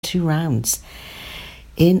2 rounds.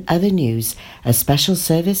 In other news, a special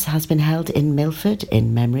service has been held in Milford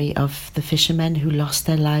in memory of the fishermen who lost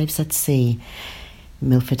their lives at sea.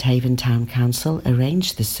 Milford Haven Town Council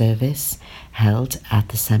arranged the service held at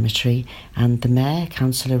the cemetery, and the Mayor,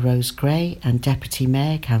 Councillor Rose Gray, and Deputy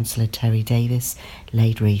Mayor, Councillor Terry Davis,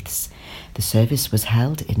 laid wreaths. The service was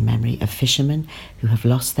held in memory of fishermen who have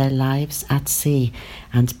lost their lives at sea,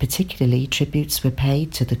 and particularly tributes were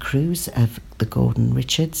paid to the crews of the Gordon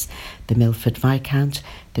Richards, the Milford Viscount,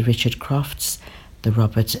 the Richard Crofts, the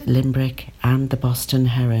Robert Limbrick, and the Boston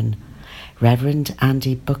Heron. Reverend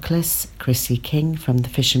Andy Buckless, Chrissy King from the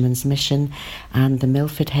Fisherman's Mission, and the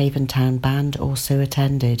Milford Haven Town Band also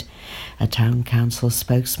attended. A town council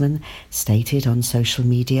spokesman stated on social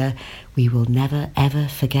media, "We will never ever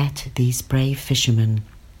forget these brave fishermen."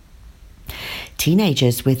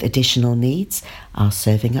 Teenagers with additional needs are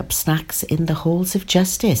serving up snacks in the halls of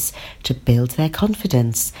justice to build their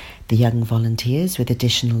confidence. The young volunteers with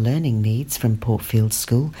additional learning needs from Portfield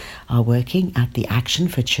School are working at the Action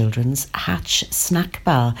for Children's Hatch Snack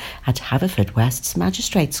Bar at Haverfordwest's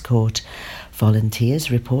Magistrates Court.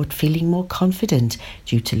 Volunteers report feeling more confident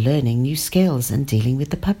due to learning new skills and dealing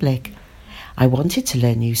with the public. "I wanted to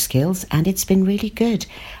learn new skills and it's been really good.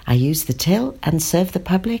 I use the till and serve the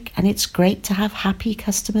public, and it's great to have happy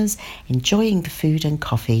customers enjoying the food and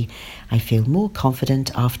coffee. I feel more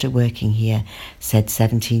confident after working here," said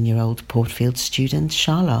 17-year-old Portfield student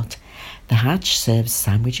Charlotte. The Hatch serves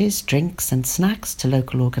sandwiches, drinks and snacks to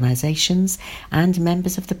local organisations and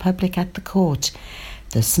members of the public at the court.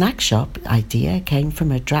 The snack shop idea came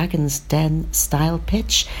from a Dragon's Den style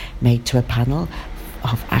pitch made to a panel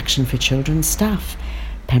of Action for Children staff.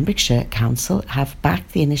 Pembrokeshire Council have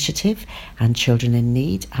backed the initiative, and Children in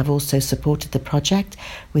Need have also supported the project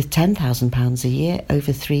with £10,000 a year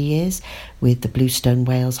over 3 years, with the Bluestone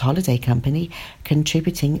Wales Holiday Company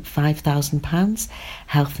contributing £5,000,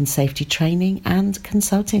 health and safety training and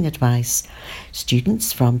consulting advice.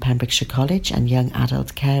 Students from Pembrokeshire College and young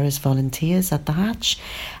adult carers volunteers at the Hatch,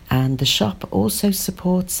 and the shop also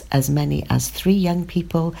supports as many as 3 young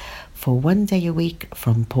people for 1 day a week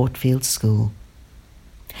from Portfield School.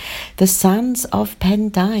 The sands of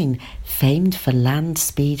Pendine, famed for land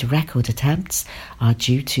speed record attempts, are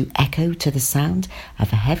due to echo to the sound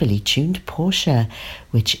of a heavily tuned Porsche,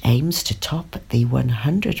 which aims to top the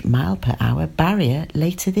 100-mile-per-hour barrier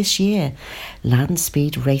later this year. Land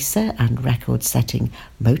speed racer and record-setting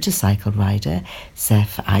motorcycle rider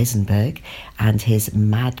Seth Eisenberg and his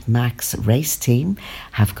Mad Max race team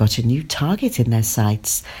have got a new target in their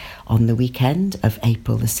sights. On the weekend of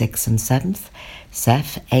April the 6th and 7th,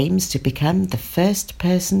 Seth aims to become the first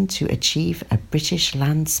person to achieve a British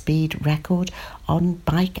land speed record on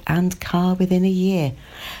bike and car within a year.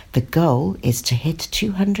 The goal is to hit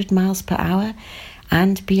 200 miles per hour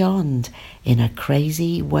and beyond in a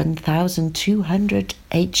crazy 1,200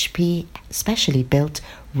 HP specially built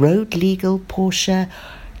road legal Porsche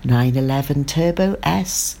 911 Turbo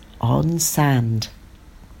S on sand.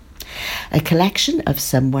 A collection of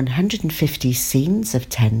some 150 scenes of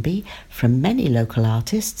Tenby from many local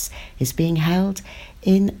artists is being held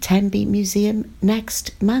in Tenby Museum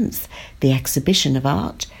next month. The exhibition of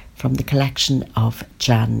art from the collection of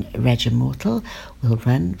Jan Regimortal will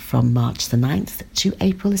run from March the 9th to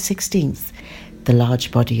April the 16th. The large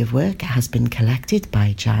body of work has been collected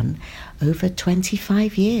by Jan over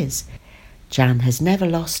 25 years. Jan has never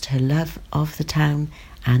lost her love of the town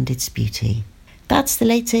and its beauty. That's the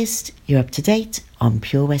latest. You're up to date on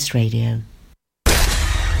Pure West Radio.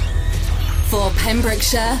 For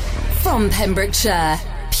Pembrokeshire, from Pembrokeshire,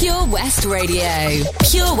 Pure West Radio.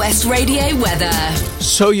 Pure West Radio weather.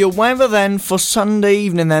 So your weather then for Sunday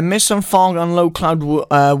evening then. Mist and fog and low cloud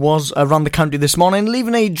was around the county this morning,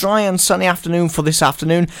 leaving a dry and sunny afternoon for this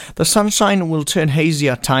afternoon. The sunshine will turn hazy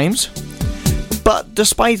at times. But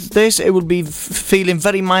despite this, it will be feeling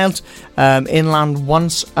very mild inland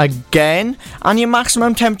once again. And your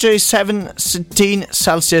maximum temperature is 17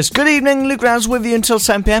 Celsius. Good evening, Luke Rouse with you until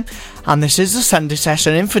 7 p.m. And this is the Sunday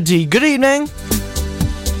session in for D. Good evening.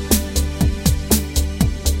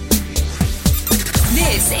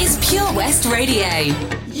 This is Pure West Radio.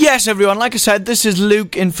 Yes, everyone, like I said, this is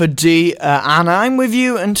Luke in for D, and I'm with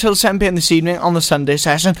you until 7 p.m. this evening on the Sunday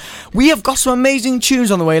session. We have got some amazing tunes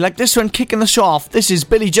on the way, like this one kicking the show off. This is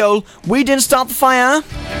Billy Joel, We Didn't Start the Fire.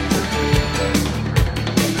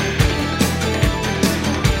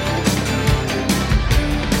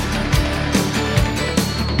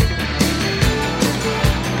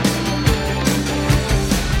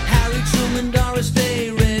 Harry Truman, Doris Day,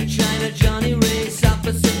 Red China, Johnny Ray, South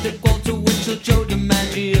Pacific, Walter Winchell, Joe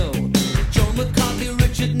DiMaggio, Joe McCarthy,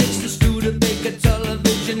 Richard Nixon, Studebaker,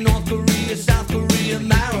 television.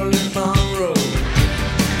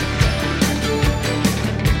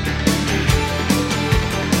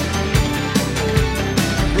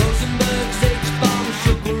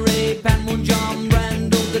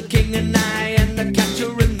 blinking an eye and the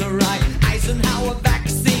catcher in the right. Eisenhower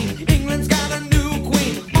vaccine, England's got a new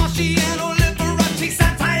queen. Marciano, Liberace,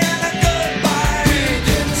 Santayana, goodbye. We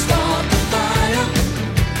didn't start the fire,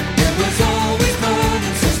 it was always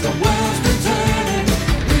burning since the world's been turning.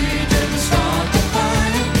 We didn't start the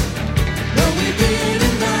fire, no we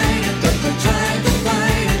didn't light it, but we tried to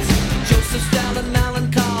fight it. Joseph Stalin,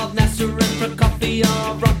 Alan Cobb, Nasser and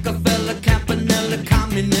Prokofiev, Rockefeller, Campanella,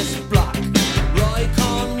 Communist Bloc. Roy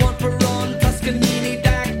Cohn, Juan Perón, Toscanini,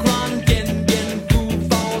 Dacron, Gin, Food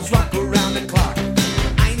Falls, rock around the clock.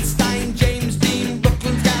 Einstein, James Dean,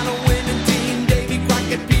 Brooklyn's got a winning team. Davy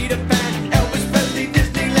Crockett, Peter Pan, Elvis Presley,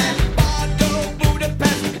 Disneyland, Bordeaux,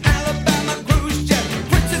 Budapest, Alabama, Khrushchev,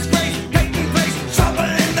 Princess Grace, Peyton Place, trouble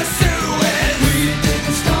in the Suez. We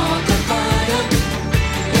didn't start the fire,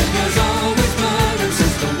 it was always burning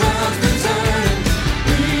since the world's been turning.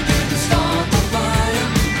 We didn't start the fire,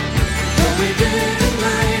 no we didn't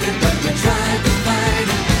light it, but we tried to fight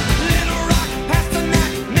it. Little Rock,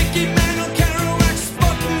 Pasternak, Mickey Mantle, Kerouac,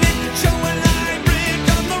 Sputnik, Joe and I, Bridge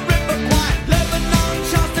on the River Kwai, Lebanon,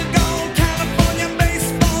 Charles de Gaulle, California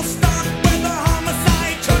baseball star, weather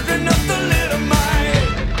homicide, children of the little mite.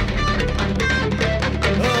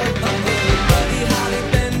 Buddy Holly,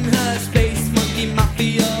 Ben Hur, Space Monkey,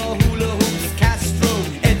 Mafia, Hula Hoops, Castro,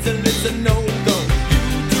 Ed's a no-go.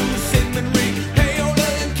 U2, Simon Reed, Payola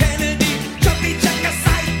and Kennedy, Chubby Checker,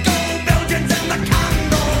 Psycho, Belgians and the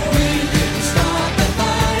Congo. We didn't start the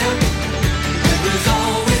fire, it was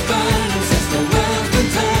always burning since the world's been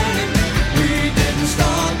turning. We didn't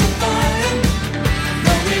start the fire,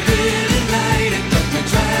 no we didn't light it, but we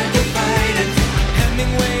tried to fight it.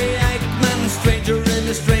 Hemingway, Eichmann, Stranger in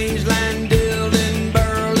a Strange Land, Dylan,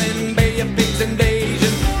 Berlin, Bay of Pigs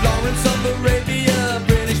invasion, Lawrence of Arabia,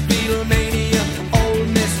 British Beatlemania, Ole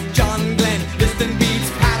Miss, John Glenn, Liston Beats,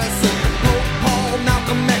 Patterson, Pope Paul,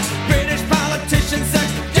 Malcolm X, British politician, sex,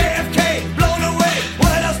 JFK, blown away.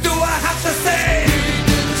 What else do I have to say? We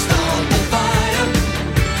didn't start the fire,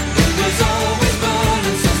 it was always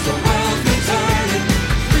burning since the world's been turning.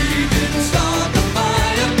 We didn't start the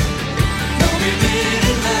fire, no we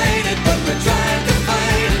didn't light it, but we tried to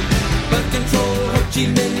fight it. Birth control, Ho Chi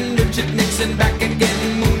Minh, Richard Nixon, back again,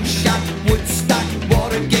 moonshot, Woodstock,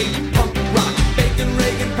 Watergate, punk rock, Bacon,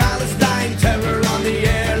 Reagan, Palestine, terror on the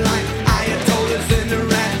airline, Ayatollahs in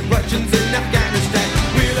Iran, Russians in Afghanistan,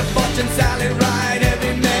 Wheel of Fortune, Sally Ride,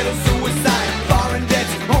 heavy metal, suicide, foreign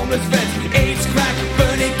debts, homeless vets, AIDS, crack,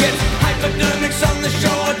 Bernie gets, hypodermics on the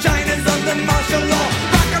shore, China's under martial law,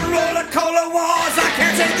 rock and roller, cola wars, I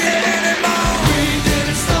can't take it anymore. We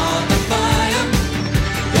didn't start the fire,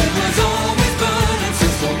 it was always burning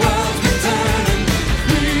since the world's been turning.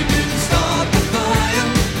 We didn't start the fire,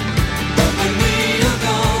 but when we are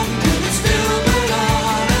gone, will it still burn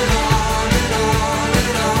on and on and on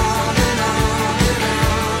and on and on and on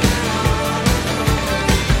and on?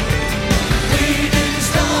 We didn't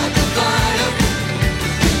start the fire,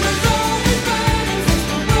 it was always burning since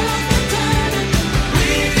the world's been turning. We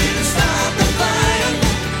didn't start the fire,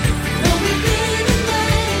 no we didn't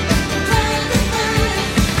light it, but we tried to fight it.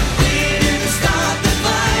 We didn't start the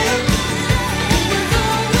fire, it was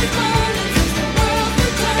always burning since the world's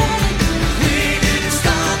been turning. We didn't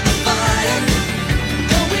start the fire,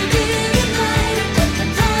 no we didn't light it, but we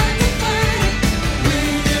tried to fight it. We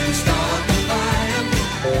didn't start the fire.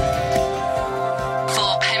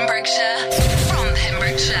 For Pembrokeshire, from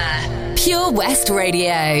Pembrokeshire, Pure West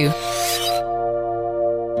Radio.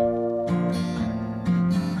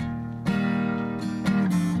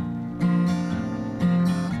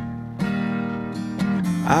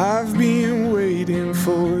 I've been waiting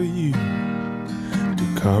for you to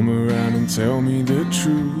come around and tell me the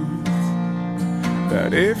truth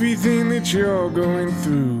about everything that you're going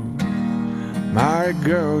through. My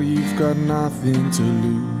girl, you've got nothing to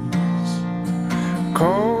lose.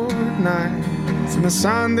 Cold nights and the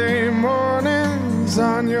Sunday mornings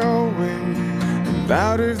on your way and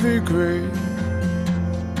out of the grave.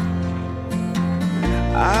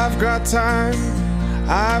 I've got time,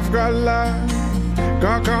 I've got love,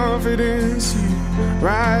 got confidence, you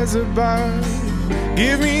rise above.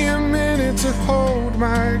 Give me a minute to hold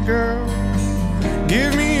my girl.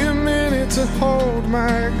 Give me a minute to hold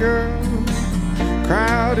my girl.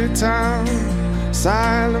 Crowded town,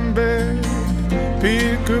 silent bed,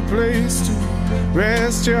 pick a place to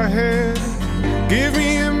rest your head. Give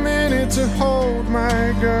me a minute to hold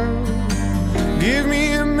my girl. Give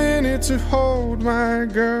me a minute to hold my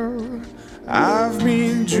girl. I've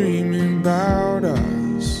been dreaming about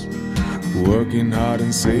us, working hard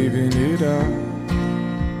and saving it up.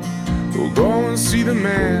 We'll go and see the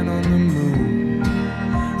man on the moon.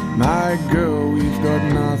 My girl, we've got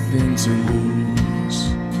nothing to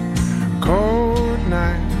lose. Cold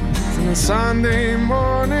nights and the Sunday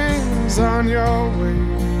mornings on your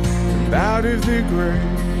way out of the grave.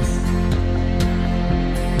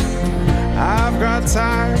 I've got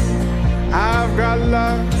time, I've got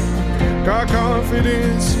love, got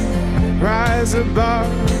confidence, rise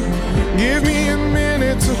above. Give me a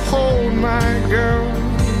minute to hold my girl.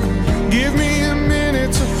 Give me a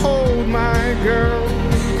minute to hold my girl.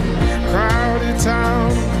 Crowded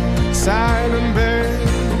town, silent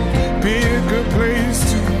bed, pick a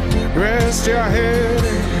place to rest your head.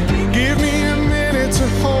 Give me a minute to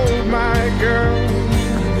hold my girl.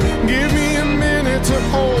 Give me a minute to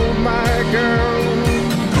hold my girl.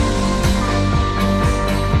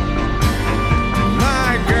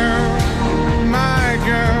 My girl, my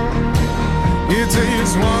girl. It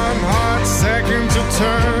takes one hot second to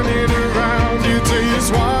turn it around. It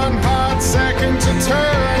takes one hot second to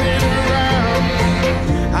turn it around.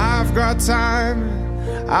 I've got time,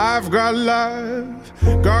 I've got love,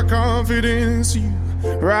 got confidence, you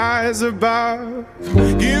rise above.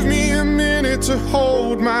 Give me a minute to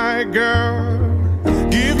hold my girl.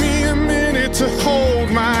 Give me a minute to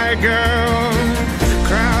hold my girl.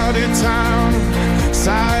 Crowded town,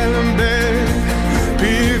 silent bed,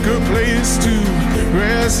 pick a place to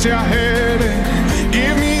rest your head.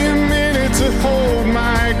 Give me a minute to hold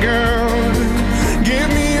my girl. Give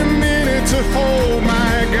me a minute to hold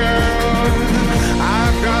my girl.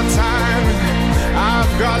 I've got time,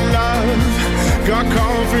 I've got love, got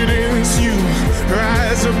confidence, you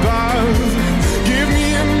rise above. Give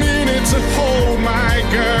me a minute to hold my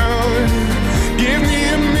girl. Give me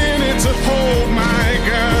a minute to hold my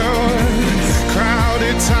girl.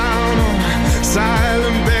 Crowded town,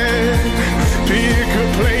 silent bed, pick a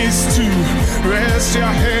place to rest your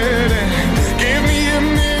head. Give me a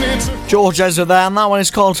minute to George Ezra there, and that one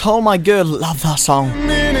is called Hold My Girl. Love that song. a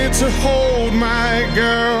minute to hold my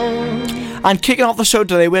girl. And kicking off the show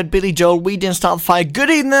today, we had Billy Joel, We Didn't Start the Fire. Good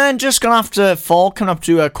evening, just gone after 4, coming up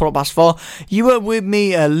to 4:15. You were with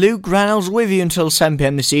me, Luke Reynolds, with you until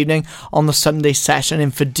 7pm this evening on the Sunday session in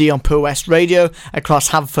for D on Pure West Radio across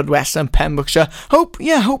Haverfordwest and Pembrokeshire. Hope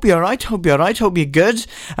you're alright, hope you're good.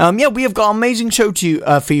 We have got an amazing show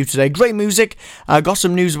for you today. Great music, got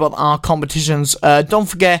some news about our competitions. Don't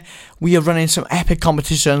forget, we are running some epic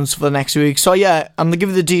competitions for the next week. So yeah, I'm going to give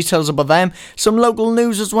you the details about them. Some local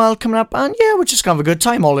news as well coming up. And yeah, we're just going to have a good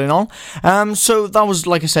time all in all. So that was,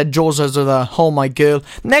 like I said, Jaws as the Hold My Girl.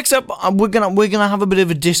 Next up, we're gonna have a bit of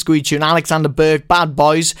a disco tune. Alexander Burke, Bad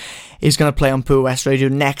Boys, is going to play on Pure West Radio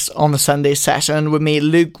next on the Sunday session with me,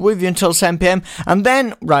 Luke, with you until 7pm. And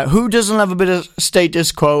then, right, who doesn't have a bit of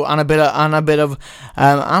status quo and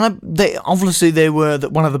they obviously they were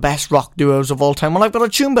one of the best rock duos of all time. Well, I've got a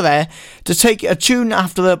tune by there to take a tune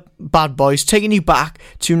after the Bad Boys, taking you back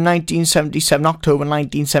to 1977, October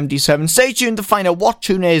 1977. Stay tuned to find out what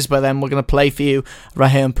tune it is by them. We're going to play for you right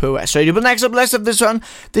here on Pure West Radio. But next up, let's have this one.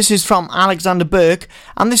 This is from Alexander Burke,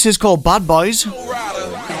 and this is called Bad Boys.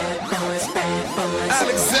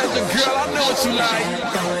 Alexander, girl, I know what you like.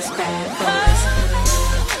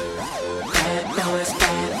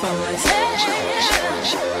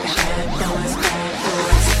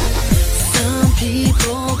 Some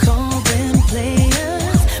people call them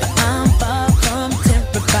players, but I'm far from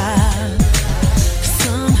terrified.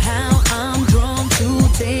 Somehow I'm drawn to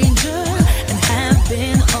danger and have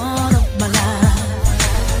been all of my life.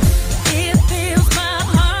 It fills my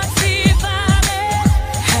heart, divided,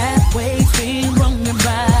 halfway between wrong and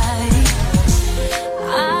right.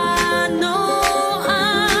 I know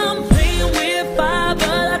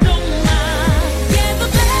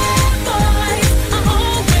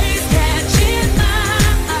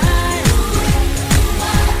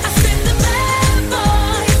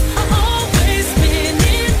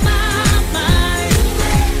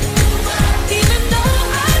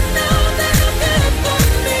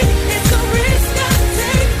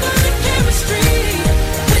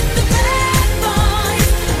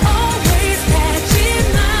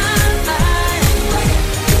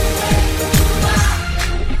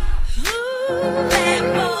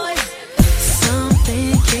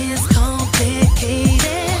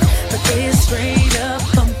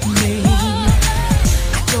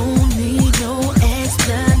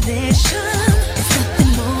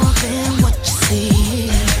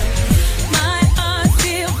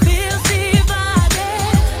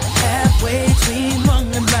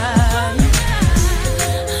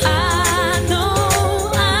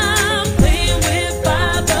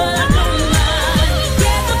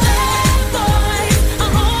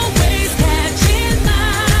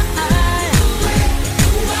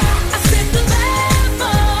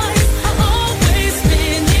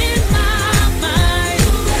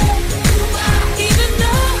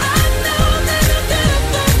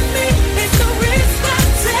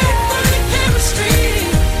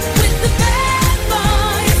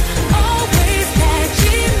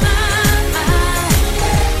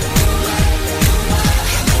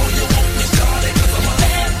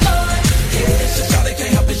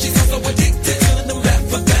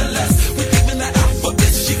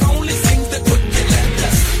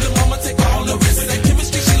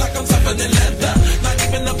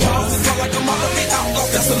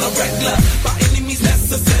regular, by any means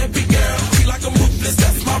necessary, girl. Feel like I'm ruthless,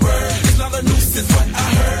 that's my word. It's not a nuisance, what I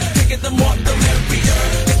heard. Take it the more, the merrier.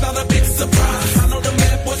 It's not a big surprise. I know the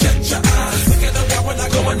man will shut your eyes. Look at the guy when I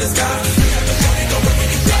go in the sky. We have the party go with me.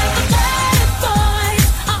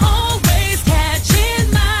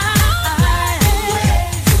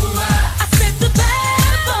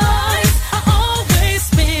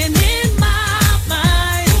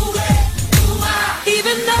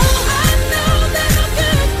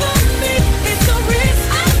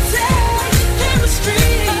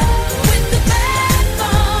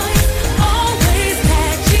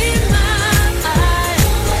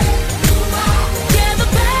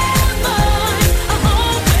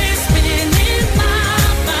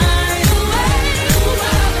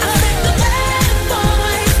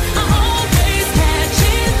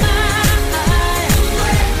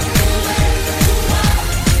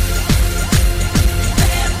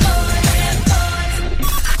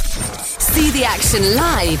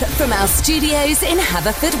 Live from our studios in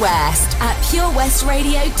Haverfordwest at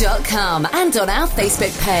purewestradio.com and on our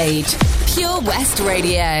Facebook page, Pure West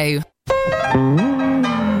Radio.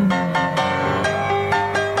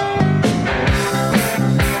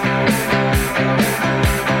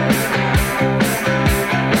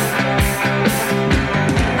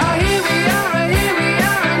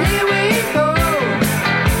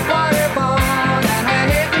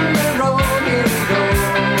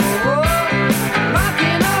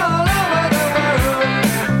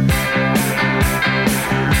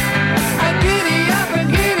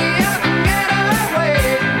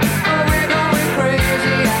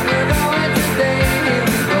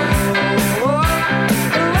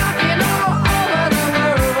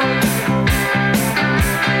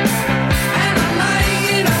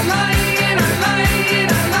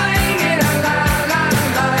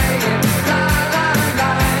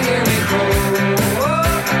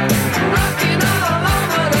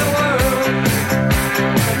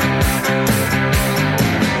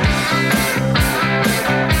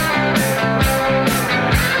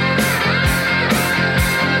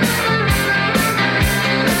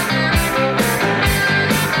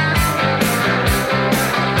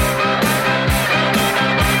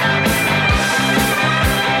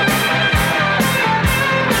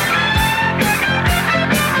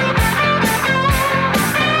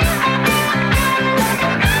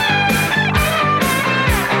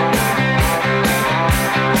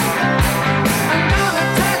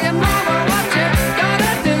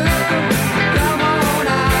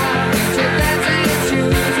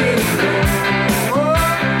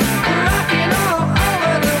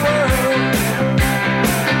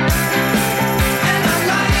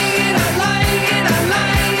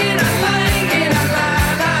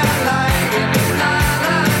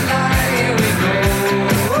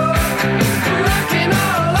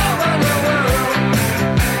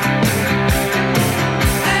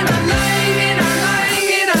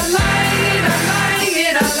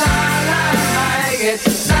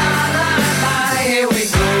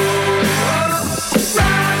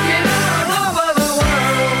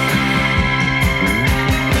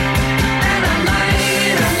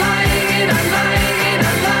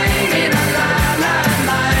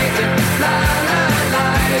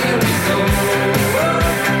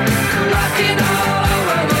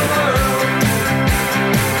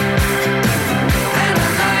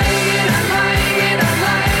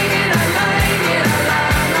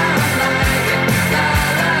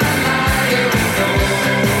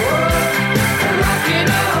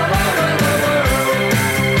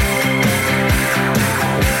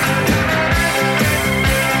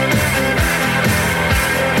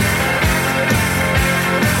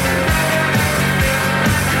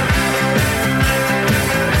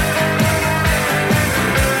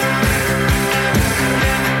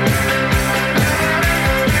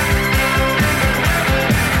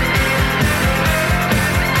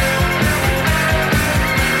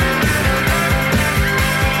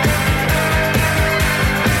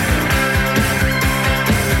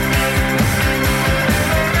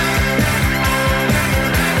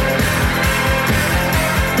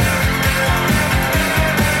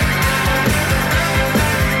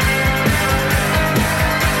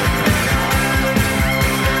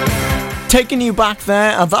 Taking You Back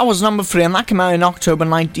there, that was number 3 and that came out in October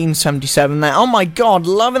 1977 there. Oh my god,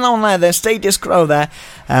 loving that one there, Status Quo there.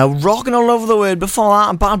 Rocking all over the world. Before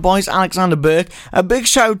that, Bad Boys, Alexander Burke. A big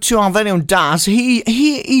shout to our very own Daz.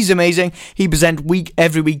 He's amazing. He presents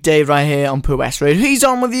every weekday right here on Pure West Radio. He's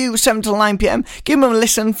on with you 7 till 9 p.m. Give him a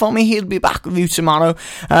listen for me. He'll be back with you tomorrow.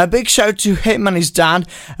 Big shout to him and his dad.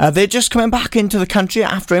 They're just coming back into the country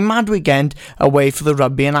after a mad weekend away for the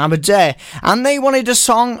rugby in Aberdeen. And they wanted a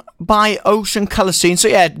song by Ocean Colour Scene. So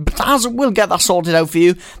yeah, Daz will get that sorted out for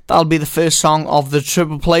you. That'll be the first song of the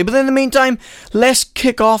triple play. But in the meantime, let's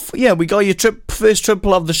kick off. Yeah, we got your first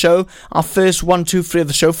triple of the show. Our first 1, 2, 3 of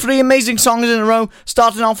the show. 3 amazing songs in a row.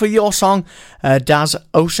 Starting off with your song, Daz,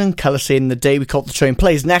 Ocean Colour Scene, The Day We Caught the Train,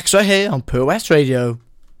 plays next right here on Pure West Radio.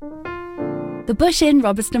 The Bush Inn,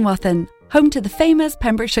 Robertson Wathen, home to the famous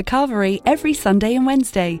Pembrokeshire Carvery every Sunday and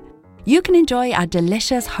Wednesday. You can enjoy our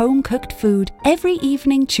delicious home-cooked food every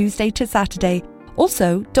evening, Tuesday to Saturday.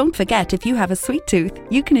 Also, don't forget, if you have a sweet tooth,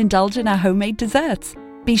 you can indulge in our homemade desserts.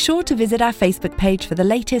 Be sure to visit our Facebook page for the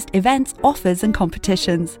latest events, offers and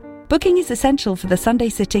competitions. Booking is essential for the Sunday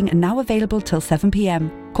sitting and now available till 7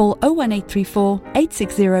 p.m. Call 01834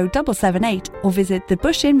 860 778 or visit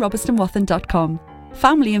thebushinnrobertsonwathen.com.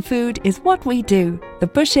 Family and food is what we do. The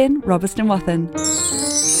Bush Inn, Robertson Wathen.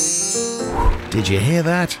 Did you hear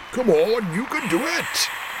that? Come on, you can do it.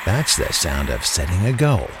 That's the sound of setting a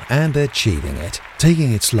goal and achieving it.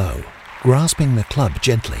 Taking it slow, grasping the club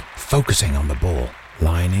gently, focusing on the ball,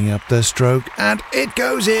 lining up the stroke, and it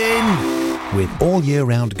goes in! With all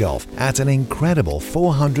year-round golf at an incredible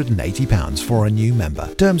 £480 for a new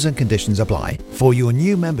member. Terms and conditions apply. For your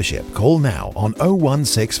new membership, call now on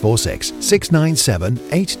 01646 697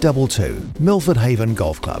 822. Milford Haven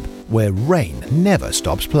Golf Club, where rain never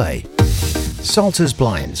stops play. Salters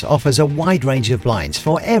Blinds offers a wide range of blinds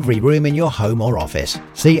for every room in your home or office.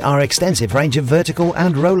 See our extensive range of vertical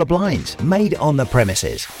and roller blinds made on the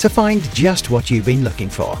premises to find just what you've been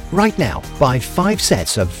looking for. Right now, buy 5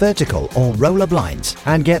 sets of vertical or roller blinds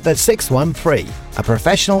and get the 6th one free. A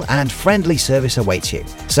professional and friendly service awaits you.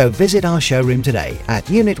 So visit our showroom today at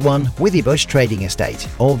Unit 1 Withybush Trading Estate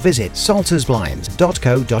or visit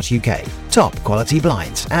saltersblinds.co.uk. Top quality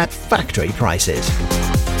blinds at factory prices.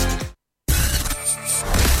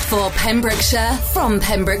 For Pembrokeshire, from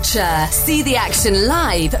Pembrokeshire. See the action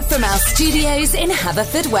live from our studios in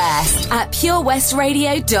Haverfordwest at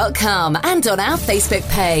purewestradio.com and on our Facebook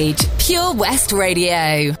page, Pure West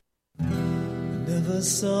Radio. Never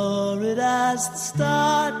saw it as the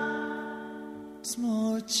start. It's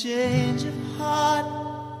more a change of heart.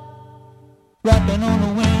 Rapping on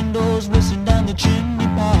the windows, whistling down the chimney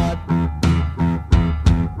pot.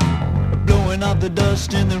 Blowing up the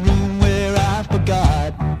dust in the room where I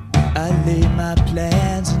forgot. I laid my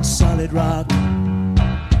plans in solid rock.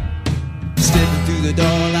 Stepping through the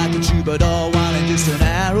door like a troubadour, winding just an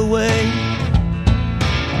hour away.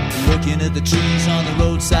 Looking at the trees on the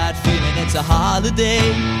roadside, feeling it's a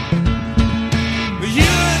holiday. You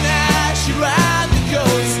and I should ride the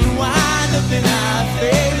coast and wind up in our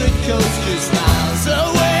favorite coast just miles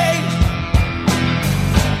away.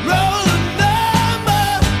 Roll a number,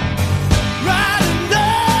 ride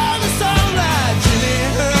another song like Jimmy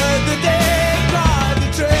heard the day caught the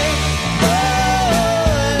train. Oh,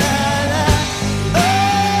 la, la, oh, la, la,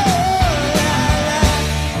 oh, la, la.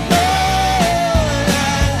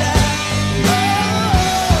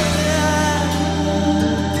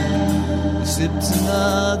 Sipped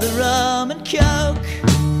another rum and coke,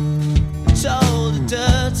 told a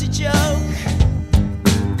dirty joke.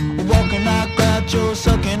 Walking like Groucho,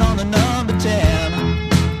 sucking on the number 10.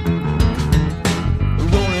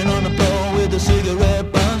 Rolling on the floor with a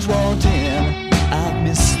cigarette buns walked in. I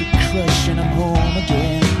miss the crush and I'm home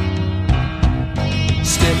again.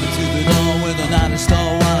 Stepping through the door with a night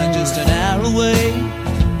star wine just an hour away.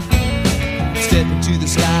 Stepping to the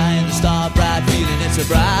sky and the star bright, feeling it's a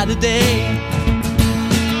brighter day.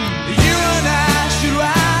 You and I should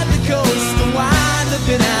ride the coast and wind up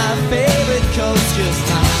in our favorite coast just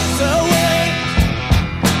miles away.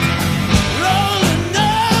 Roll a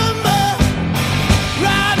number,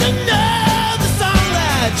 ride another song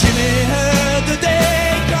like Jimmy heard the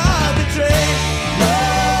day caught the train. Oh,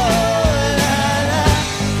 la, la,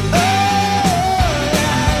 oh, la, la,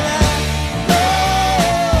 oh,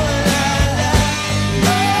 la, la, oh,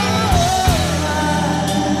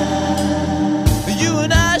 la. You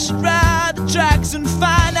and I should ride the tracks and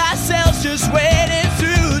find ourselves just waiting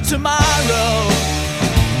through tomorrow.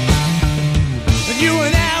 And you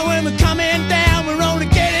and I, when we're coming down, we're only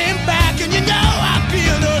getting back, and you know I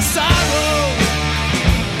feel no sorrow.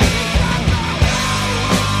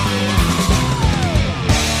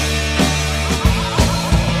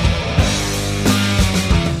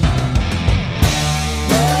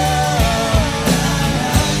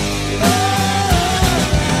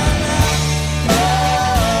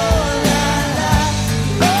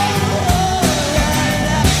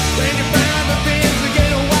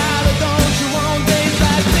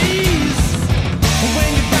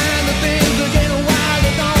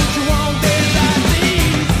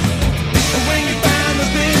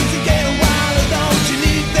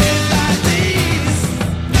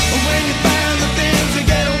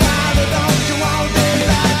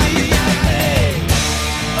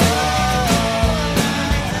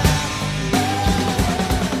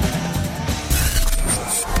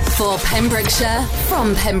 For Pembrokeshire,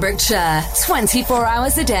 from Pembrokeshire, 24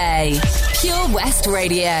 hours a day. Pure West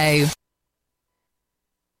Radio.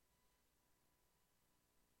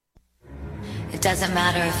 It doesn't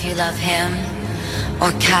matter if you love him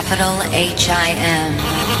or capital H-I-M.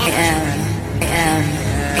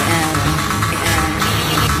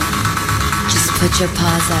 Just put your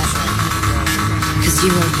paws up, 'cause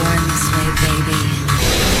you were born this way, baby.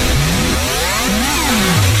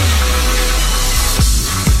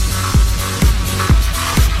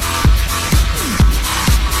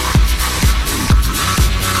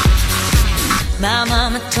 My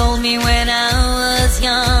mama told me when I was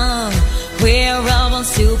young, we're all born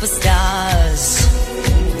superstars.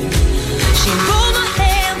 She rolled my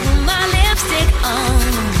hair, put my lipstick on,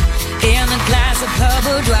 in a glass of her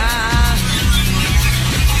boudoir.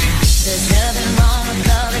 There's nothing wrong with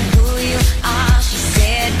loving who you are, she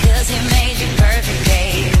said, 'cause he made you perfect,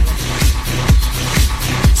 babe.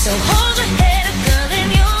 So hold your head up, girl, and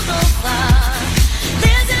you'll go far.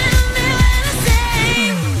 Listen to me when I say,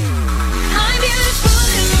 I'm beautiful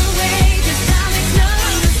in my way, 'cause I make no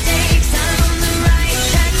mistakes. I'm on the right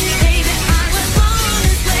track, baby, I was born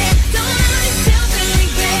this way. Don't hurt yourself and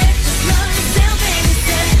regret, just love yourself and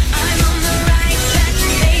instead. I'm on the right track,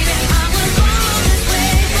 baby, I was born this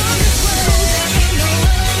way. Born this way. There ain't no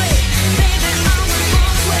other way, baby, I was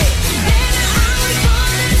born this way. Baby, I was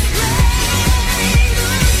born this way.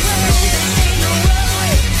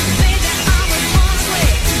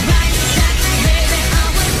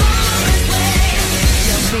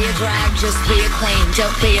 Just be a queen.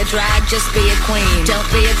 Don't be a drag, just be a queen. Don't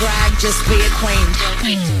be a drag, just be a queen.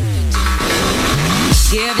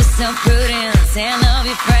 Give yourself prudence and love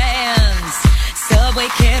your friends. Subway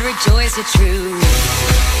kid, rejoice your truth.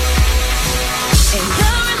 In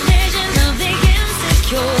the religion of the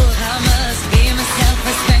insecure, I must be myself,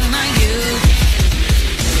 respect my youth.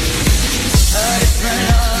 A different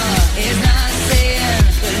law is not sin.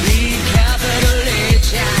 Believe capital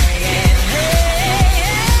H-I-M.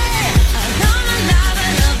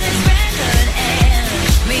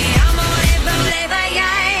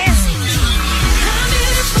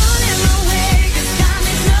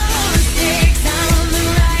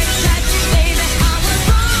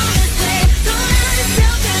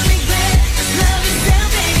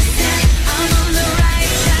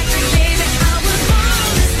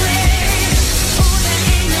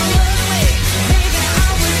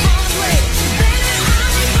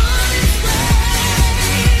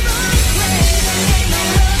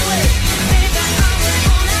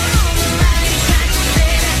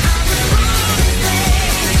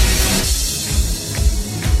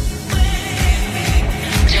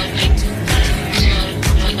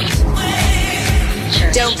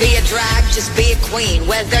 Don't be a drag, just be a queen.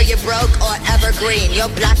 Whether you're broke or evergreen, you're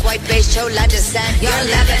black, white, beige, chola descent, you're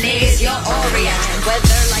Lebanese, you're Orient.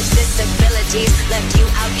 Whether life's disabilities left you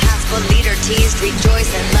outcast but leader teased,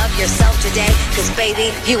 rejoice and love yourself today, 'cause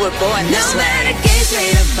baby, you were born this way. No matter gay,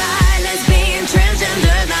 straight or bi, lesbian,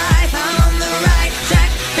 transgender life, I'm on the right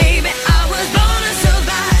track, baby, I was born to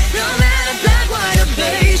survive. No matter black, white or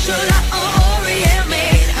beige, chola or Orient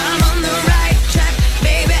made, I'm on the right track,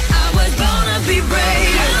 baby, I was born to be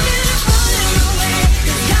brave.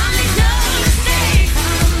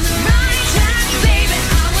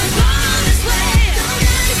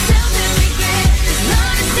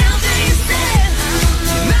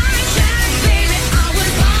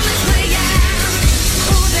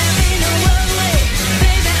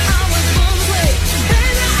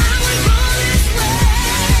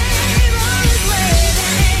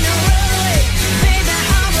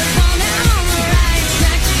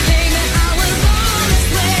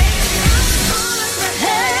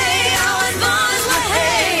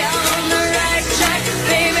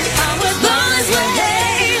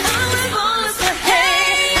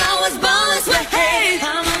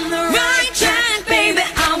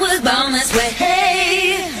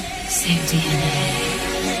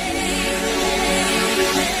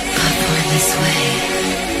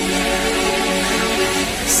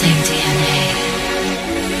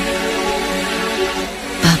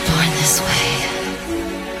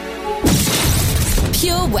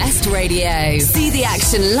 Radio. See the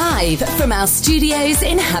action live from our studios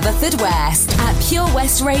in Haverfordwest at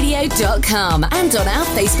purewestradio.com and on our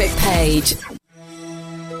Facebook page.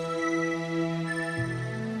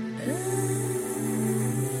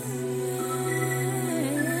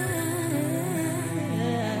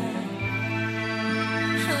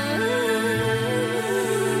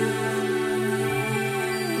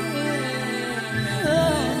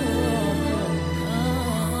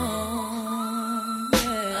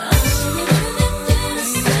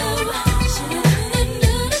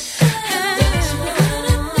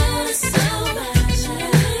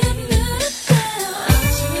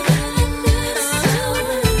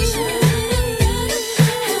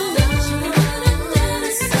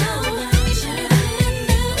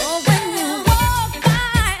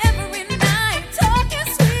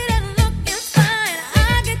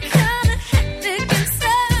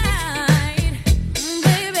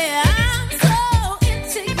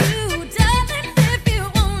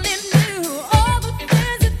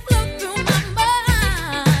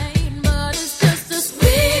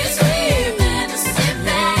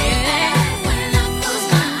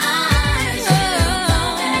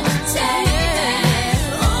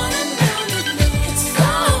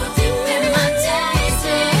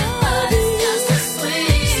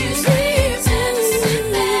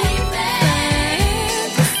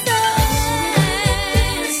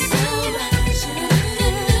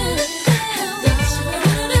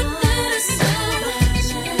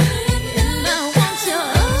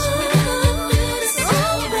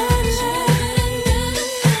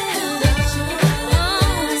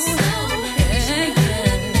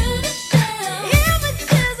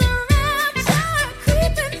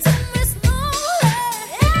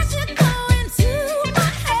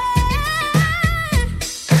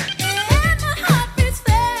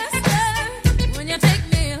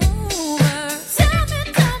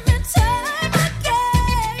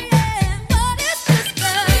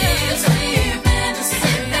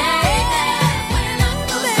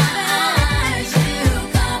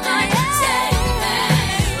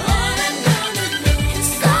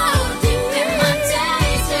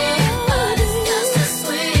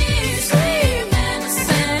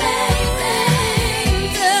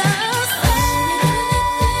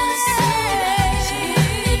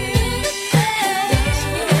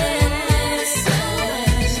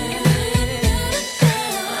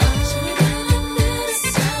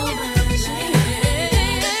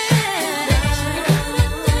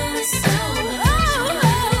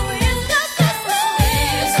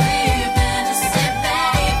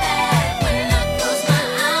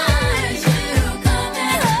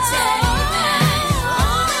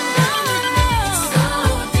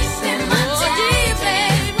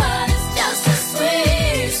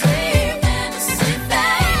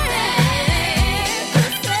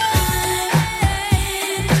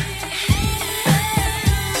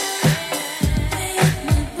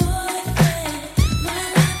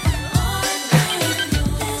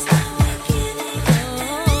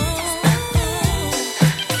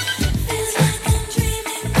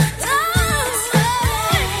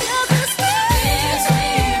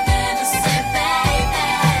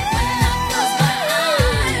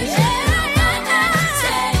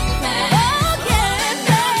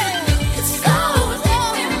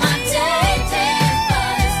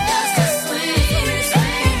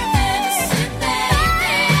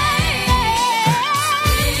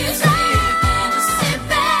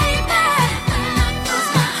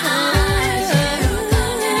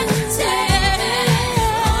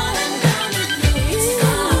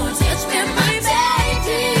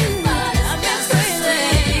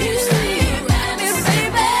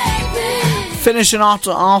 Finishing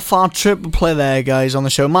off our triple play there, guys, on the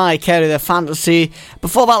show. Mariah Carey, their Fantasy.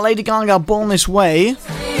 Before that, Lady Gaga, Born This Way.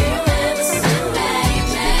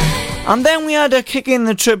 And then we had a kick in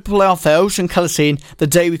the triple play off there, Ocean Colour Scene, The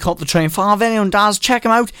Day We Caught the Train. For our very own Daz, check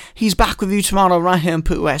him out. He's back with you tomorrow right here on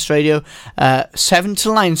Put West Radio, 7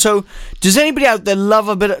 till 9. So, does anybody out there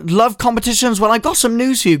love competitions? Well, I got some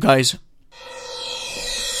news for you guys.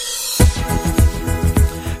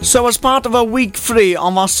 So as part of our week 3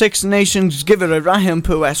 of our Six Nations giveaway right here on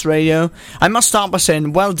Put West Radio, I must start by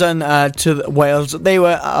saying well done to Wales. They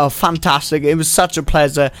were fantastic. It was such a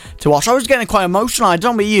pleasure to watch. I was getting quite emotional. I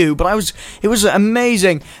don't know about you, but it was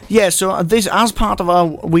amazing. Yeah, so this, as part of our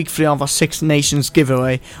week 3 of our Six Nations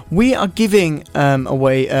giveaway, we are giving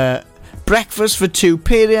away breakfast for 2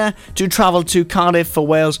 Peria to travel to Cardiff for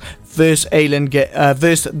Wales versus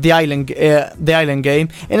the island game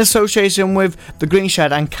in association with the Green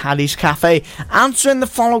Shed and Caddy's Cafe. Answering the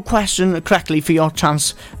following question correctly for your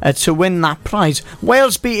chance to win that prize.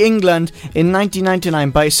 Wales beat England in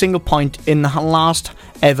 1999 by a single point in the last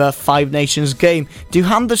ever Five Nations game to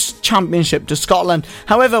hand the championship to Scotland.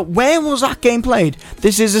 However, where was that game played?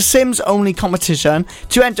 This is a Sims only competition.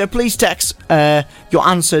 To enter, please text your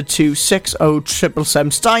answer to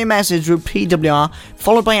 60777. Start your message with PWR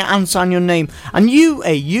followed by your answer and your name, and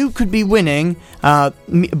you could be winning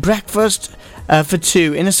breakfast for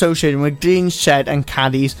 2 in association with Green Shed and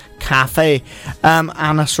Caddy's Cafe,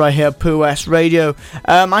 and that's right here at Pure West Radio.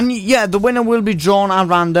 And yeah, the winner will be drawn at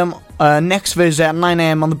random next Thursday at 9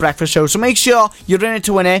 a.m. on the Breakfast Show. So make sure you're in it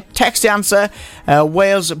to win it. Text the answer.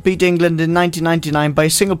 Wales beat England in 1999 by a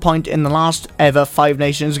single point in the last ever Five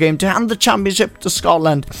Nations game to hand the championship to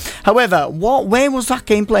Scotland. However, where was that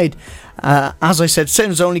game played? As I said,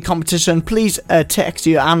 Sims only competition. Please text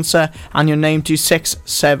your answer and your name to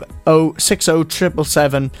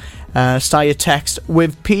 60777. Start your text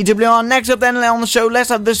with PWR. Next up then on the show, let's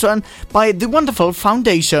have this one by the wonderful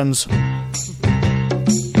Foundations.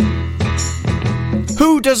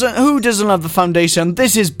 Who doesn't love the Foundation?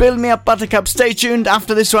 This is Build Me Up Buttercup. Stay tuned.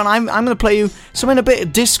 After this one, I'm going to play you something a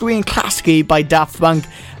bit disco-y and classic-y by Daft Punk.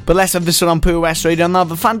 But let's have this one on Pure West Radio. Now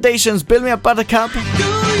the Foundations, Build Me Up Buttercup. Do you build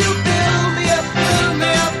me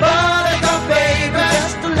up, buttercup, baby,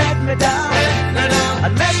 just to let me down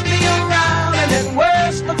and mess me around, and then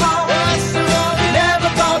worst of all, you never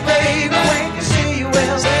thought, baby, when you say you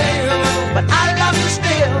will, but I love you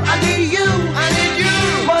still. I need you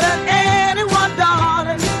more than anyone,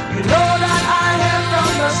 darling. You know that I am from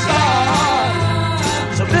the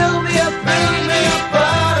start. So build me up,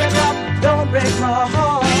 buttercup, don't break my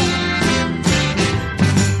heart.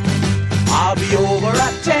 I'll be over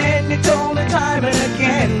at 10, you told me time and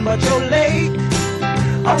again, but you're late.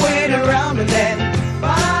 I wait around and then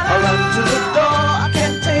I run to the door. I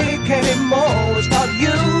can't take anymore. It's not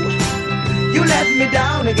you let me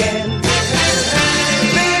down again.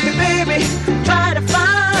 Baby, try to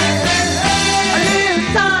find a little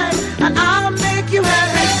time and I'll make you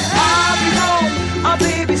happy. I'll be home, I'll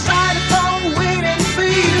be beside the phone waiting for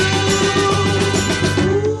you.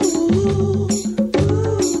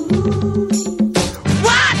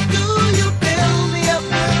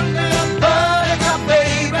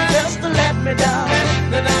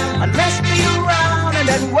 And mess me around, and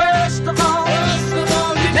then worst of all,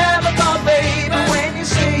 you never thought, baby, when you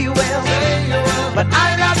say you will, but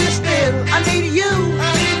I love you still. I need you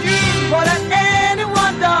more than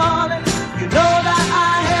anyone, darling. You know that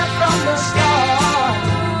I have from the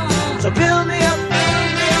start. So build me up,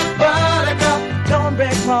 buttercup, don't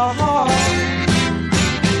break my heart.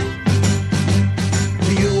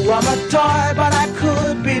 You are my toy, but I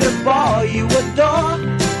could be the boy you adore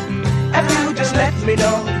if you just let me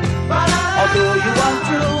know. Although you are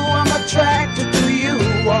true, I'm attracted to you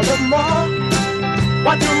all the more.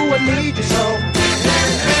 Why do I need you so?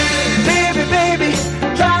 Baby,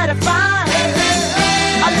 try to find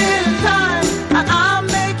a little time and I'll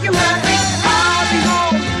make you happy. I'll be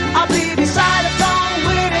home, I'll be beside the phone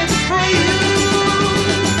waiting for you.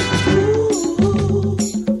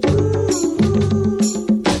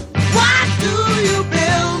 Why do you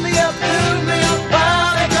build me up,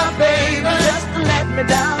 buttercup, baby, just to let me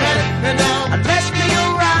down and mess me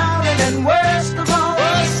around, and then worst of all,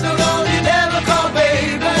 you never call,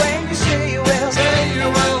 baby, when you say you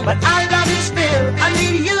will, but I love you still. I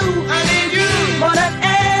need you more than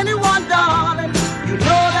anyone, darling. You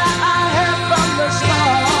know that I have from the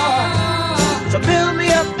start. So build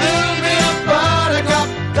me up, buttercup,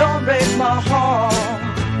 don't break my heart.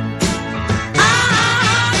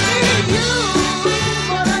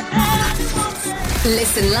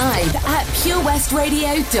 Listen live at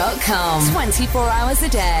purewestradio.com. 24 hours a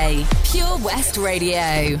day. Pure West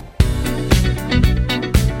Radio.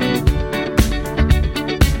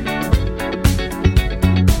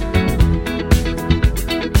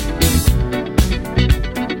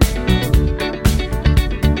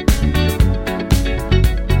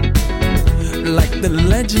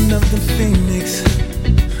 origin of the phoenix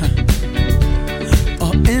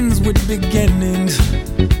all ends with beginnings.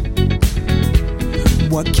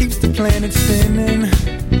 What keeps the planet spinning?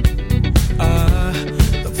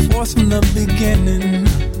 The force from the beginning.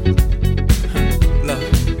 Love.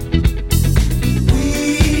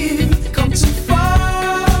 We've come too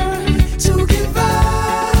far to give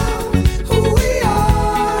up who we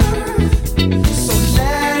are. So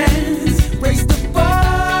let's raise the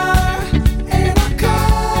bar and our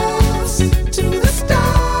cups to the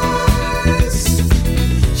stars.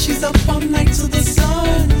 She's up all night to the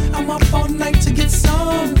sun. I'm up all night to get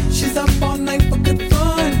some. She's up all night for good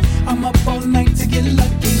fun. I'm up all night to get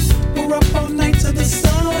lucky. We're up all night to the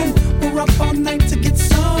sun. We're up all night to get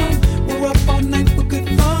some. We're up all night for good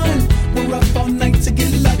fun. We're up all night to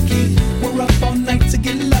get lucky. We're up all night to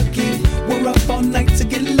get lucky. We're up all night to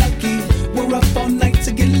get lucky. We're up all night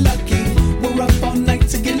to get lucky. We're up all night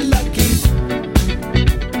to get lucky.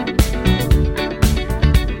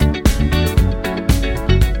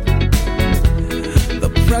 The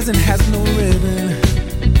present has no ribbon.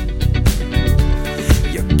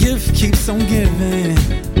 Your gift keeps on giving.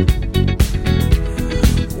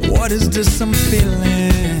 What is this I'm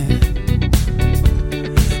feeling?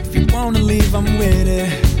 If you wanna leave, I'm with it.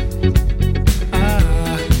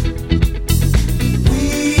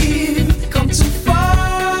 We've come too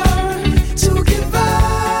far to give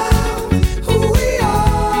up who we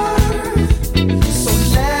are. So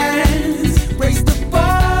let's raise the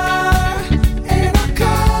bar and our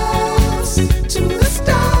cups to the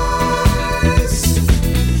stars.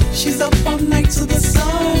 She's up all night to the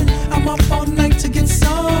sun. I'm up all night to get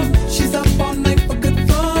some. She's up all night for good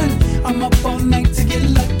fun. I'm up all night to get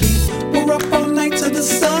lucky. We're up all night to the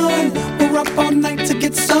sun. We're up all night to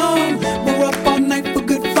get some. We're up all night for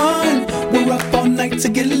good fun. We're up all night to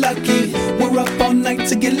get lucky. We're up all night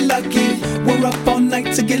to get lucky. We're up all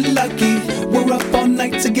night to get lucky. We're up all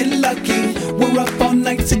night to get lucky. We're up all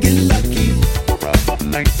night to get lucky. We're up all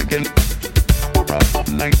night to get. We're up all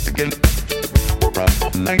night to get. We're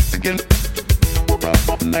up all night to get. We're up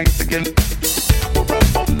all night to get. We're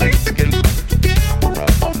up all night to get. We're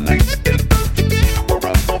up all night to get. We're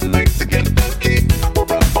up all night to get. We're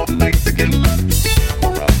up all night to get. We're up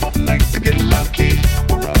all night to get lucky. We're up all night to get lucky.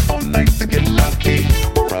 We're up all night to get lucky.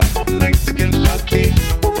 We're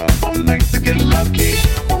up all night to get lucky.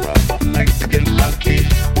 We're up all night to get lucky.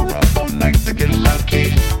 We're up all night to get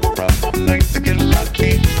lucky. We're up all night to get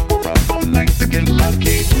lucky. We're up all night to get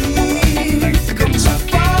lucky. Come so far to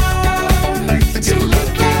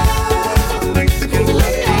give up who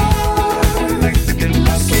we are. So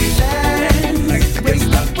let's raise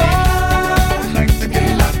the bar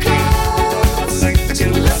and our cups to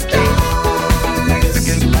the stars.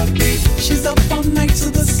 She's up all night to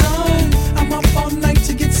the sun. I'm up all night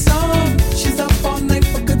to get some. She's up all night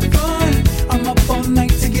for good fun. I'm up all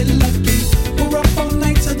night to get lucky. We're up all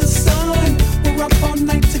night to the sun. We're up all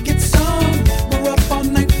night to get some. We're up all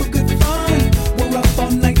night for good fun. We're up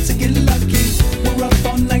all night to get lucky. We're up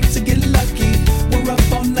all night to get lucky. We're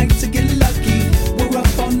up all night to get lucky. We're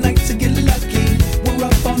up all night to get lucky. We're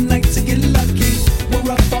up all night to get lucky.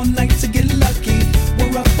 We're up all night to get lucky.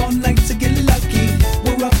 We're up all night to get lucky.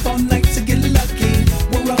 We're up all night to get lucky.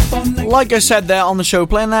 We're up all night. Like I said there on the show,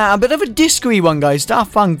 playing there, a bit of a disco-y one, guys.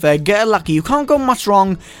 Daft Punk there, Get Lucky. You can't go much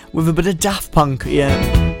wrong with a bit of Daft Punk,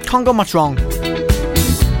 yeah. Can't go much wrong.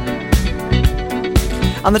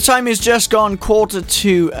 And the time is just gone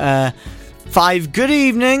 5:45. Good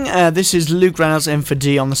evening. This is Luke Reynolds in for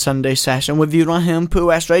D on the Sunday session with you right here on Pure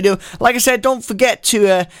West Radio. Like I said, don't forget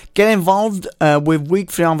to get involved with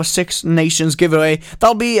Week 3 of the Six Nations giveaway.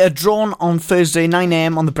 That'll be drawn on Thursday 9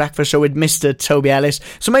 a.m. on The Breakfast Show with Mr. Toby Ellis.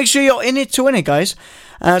 So make sure you're in it to win it, guys.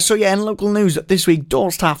 In local news this week,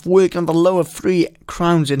 door staff working on the lower 3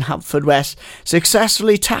 crowns in Haverfordwest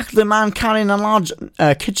successfully tackled a man carrying a large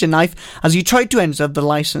kitchen knife as he tried to enter the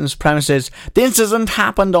licensed premises. The incident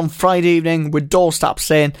happened on Friday evening, with door staff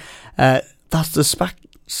saying that the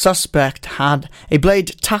suspect had a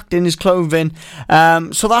blade tucked in his clothing.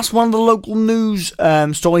 So that's one of the local news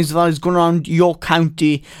stories that is going around your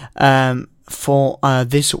county for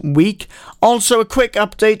this week. Also, a quick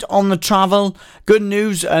update on the travel. Good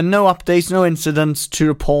news, no updates, no incidents to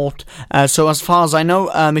report. So as far as I know,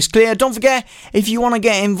 it's clear. Don't forget, if you want to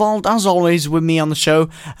get involved, as always, with me on the show,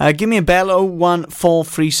 give me a bell,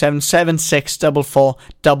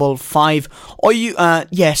 01437764455. Or you,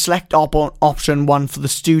 select option 1 for the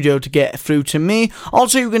studio to get through to me.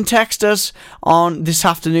 Also, you can text us on this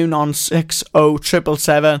afternoon on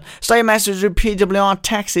 60777. Stay a message with PWR.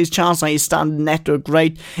 Text is chance 90 star Standard Network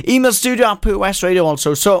rate. Email studio at Pure West Radio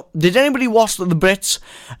also. So, did anybody watch the Brits?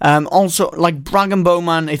 Also, like Rag &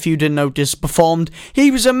 Bowman, if you didn't notice, performed.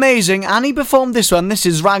 He was amazing, and he performed this one. This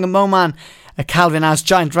is Rag & Bowman, a Calvin Harris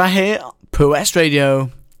Giant, right here, Pure West Radio.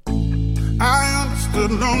 I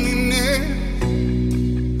understood loneliness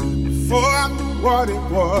before I knew what it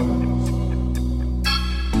was.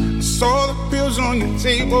 I saw the pills on your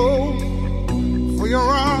table for your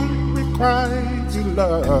unrequited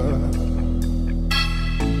love. Oh,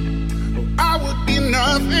 I would be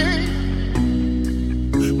nothing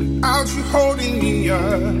without you holding me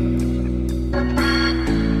up.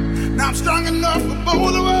 Now I'm strong enough for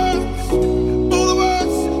both of us, both of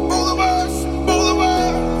us, both of us, both of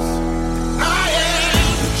us. I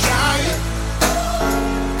am a giant.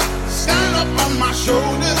 Stand up on my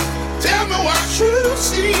shoulders. Tell me what you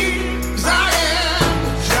see. 'Cause I am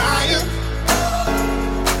a giant.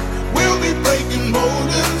 We'll be breaking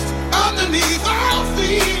boulders underneath our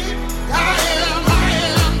feet. I am, I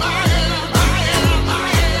am, I am, I am, I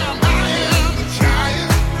am, I am a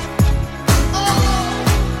giant. Oh,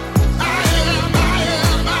 I am, I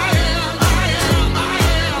am, I am, I am, I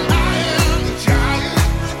am, I am a giant.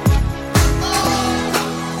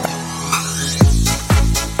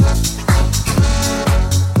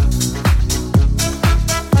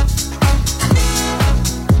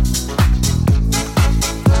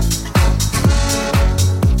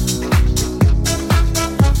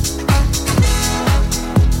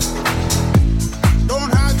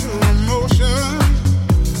 Don't hide your emotion.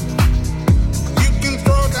 You can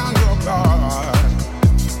throw down your guard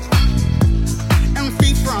and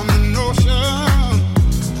feed from the notion.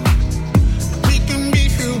 We can be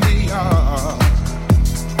who we are.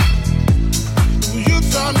 You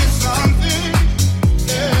taught me something,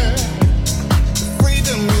 yeah.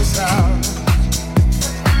 Freedom is ours.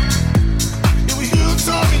 It was you who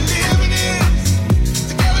taught me living is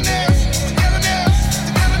togetherness, togetherness,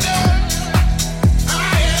 togetherness.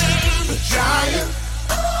 I am a giant.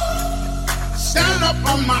 Stand up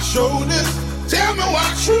on my shoulders. Tell me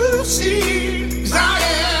what you see. 'Cause I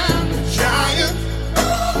am a giant.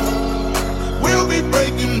 We'll be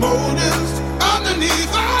breaking boulders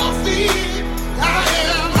underneath our feet. I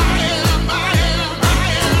am, I am, I am, I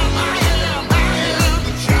am, I am, I am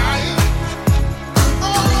a giant.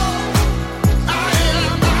 Oh, I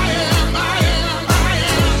am, I am, I am, I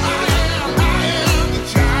am, I am, I am a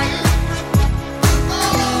giant.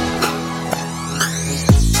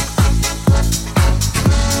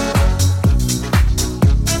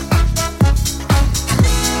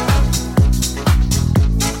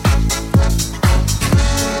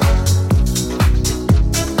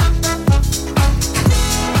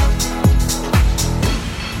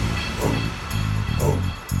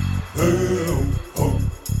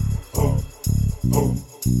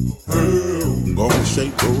 I'm gonna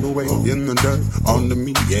shake, roll the way in the dirt under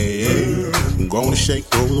me, yeah. I'm gonna shake,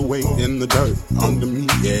 roll the way in the dirt under me,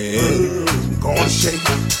 yeah. I'm gonna shake,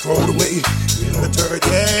 throw the way in the dirt,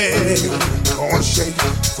 yeah. I'm gonna shake,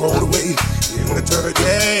 throw the way in the dirt,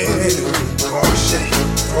 yeah. I'm gonna shake,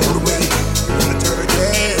 throw the way in the dirt,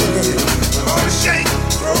 yeah. I'm gonna shake,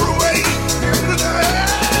 throw the way in the dirt.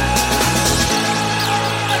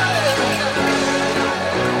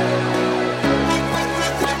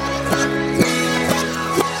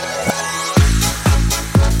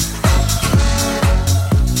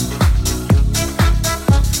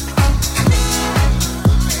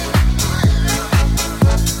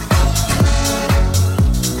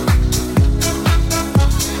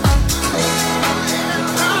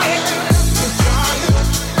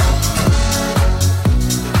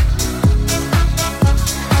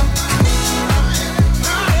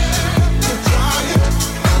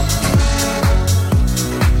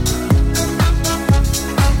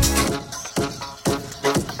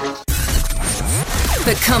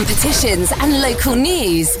 For competitions and local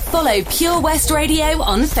news, follow Pure West Radio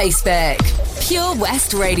on Facebook. Pure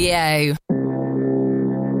West Radio.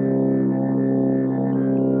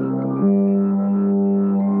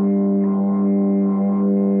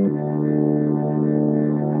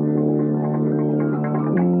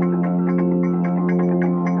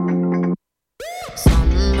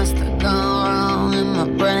 Something must have gone wrong in my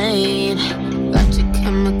brain. Got your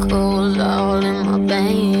chemicals all in my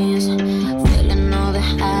veins. Feeling all the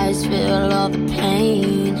highs, feel all the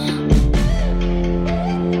pain.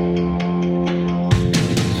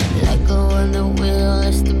 Let go of the wheel,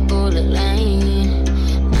 it's the bullet lane.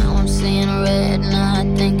 Now I'm seeing red, not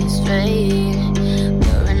thinking straight.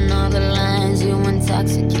 Blurring all the lines, you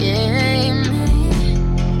intoxicate me.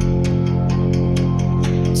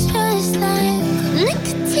 Just like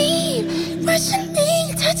nicotine, rushing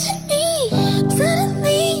me, touching me.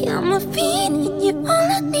 feet, and you're all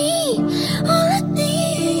I need, all I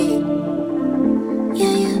need.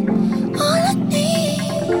 Yeah, yeah, all I need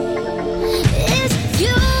is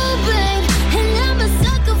you, babe. And I'm a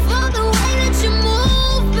sucker for the way that you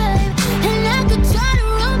move, babe. And I could try to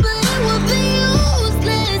run, but it would be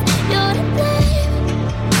useless. You're to blame.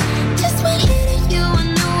 Just when hitting you, I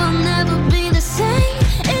know I'll never be the same.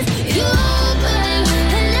 It's you, babe.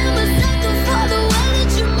 And I'm a sucker for the way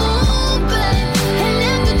that you move, babe. And I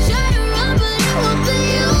could try to run, but it would be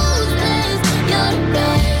useless. You're to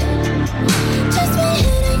blame. Just when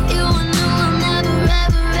hitting you, I know I'll never,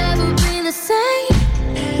 ever, ever be the same.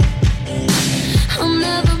 I'll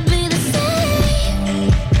never be the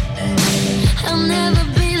same. I'll never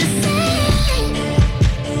be the same.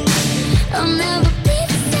 I'll never be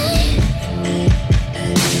the same.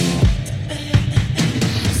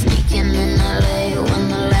 Sneaking in LA when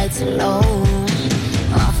the lights are low.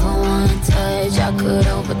 Off for one touch, I could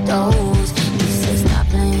overdose. You said stop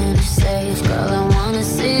playing it safe, girl. I wanna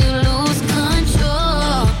see you lose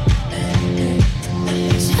control.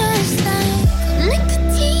 Just like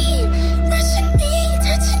nicotine, rushing me,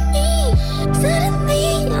 touching me. Suddenly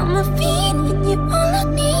I'm a fiend, and you're all I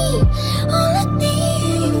need, all I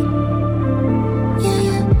need. Yeah,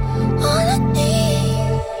 yeah, all I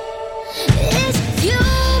need is you,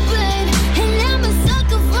 babe. And I'm a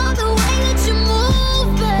sucker for the way that you move,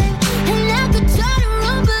 babe. And I could try to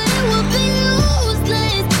run, but it would be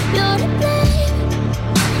useless. You're to blame.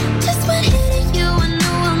 Just when hitting you, I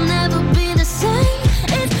know I'll never be the same.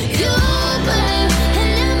 It's you, babe.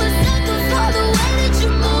 And I'm a sucker for the way that you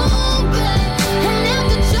move, babe. And I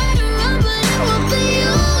could try to run, but it would be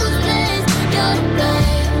useless. You're to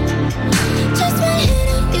blame. Just when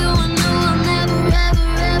hitting you, I know I'll never, ever,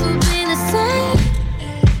 ever be the same.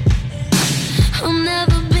 I'll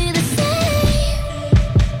never be the same.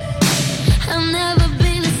 I'll never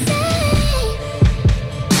be the same.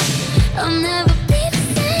 I'll never be the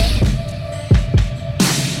same.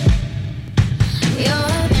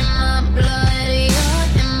 You're in my blood, you're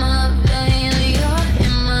in my veins, you're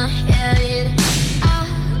in my head.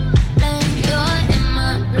 You're in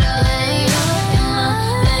my blood, you're in my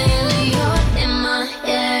veins, you're in my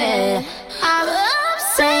head. I'm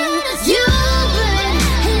saying you, babe.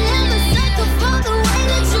 And I'm a sucker for the way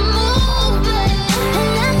that you move, babe.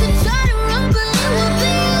 And I could try to run, but it would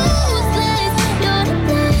be useless. You're to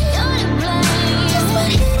blame, you're to blame. Just when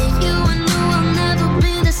hitting you, I know I'll never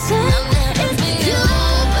be the same. It's you,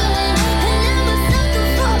 babe. And I'm a sucker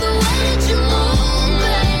for the way that you move,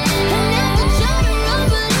 babe. And I could try to run,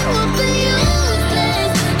 but it would be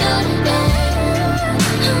useless. You're to blame.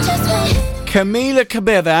 Just when hitting Camila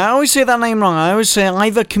Cabello. I always say that name wrong. I always say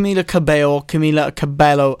either Camila Cabello or Camila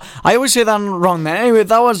Cabello. I always say that wrong there. Anyway,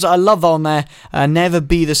 that was I love on there. Never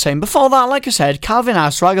Be the Same. Before that, like I said, Calvin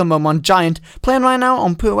Harris, Rag'n'Bone on Giant, playing right now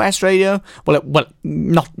on Pure West Radio. It was.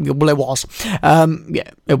 Yeah,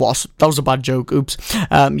 it was. That was a bad joke. Oops.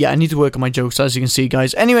 Yeah, I need to work on my jokes, as you can see,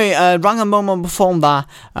 guys. Anyway, Rag'n'Bone performed that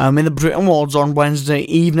in the Brit Awards on Wednesday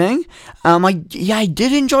evening. I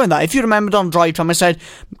did enjoy that. If you remembered on Drive Time, I said,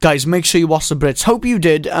 guys, make sure you watch the Brits. Hope you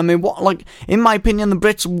did. I mean, in my opinion, the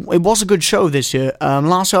Brits, it was a good show this year.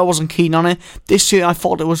 Last year I wasn't keen on it. This year I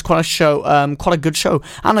thought it was quite a good show.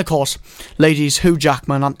 And of course, ladies, Hugh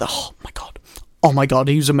Jackman, oh my god,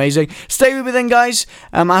 he was amazing. Stay with me then, guys,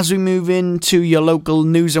 as we move into your local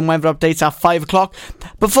news and weather updates at 5 o'clock.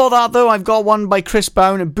 Before that, though, I've got one by Chris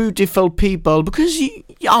Brown, Beautiful People, because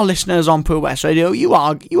our listeners on Pure West Radio, you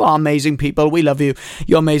are amazing people. We love you.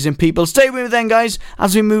 You're amazing people. Stay with me then, guys,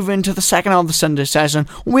 as we move into the second half of the Sunday session.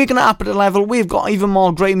 We're going to up at the level. We've got even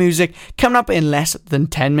more great music coming up in less than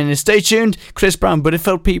 10 minutes. Stay tuned. Chris Brown,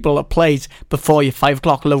 Beautiful People, are played before your 5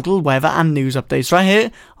 o'clock local weather and news updates right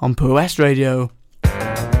here on Pure West Radio.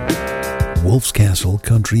 Wolf's Castle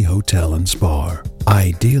Country Hotel and Spa,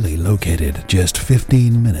 ideally located just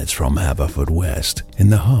 15 minutes from Haverfordwest in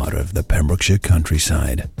the heart of the Pembrokeshire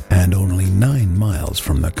countryside and only 9 miles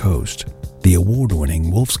from the coast. The award-winning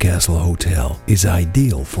Wolf's Castle Hotel is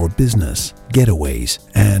ideal for business, getaways,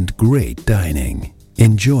 and great dining.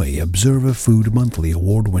 Enjoy Observer Food Monthly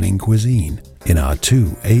award-winning cuisine in our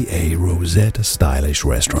 2 AA Rosette stylish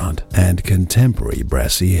restaurant and contemporary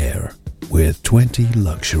brassiere. With 20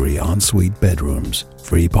 luxury ensuite bedrooms,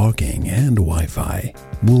 free parking, and Wi-Fi,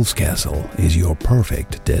 Wolf's Castle is your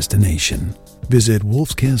perfect destination. Visit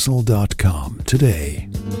wolfscastle.com today.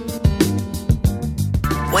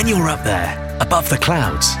 When you're up there, above the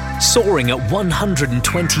clouds, soaring at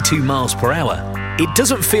 122 miles per hour, it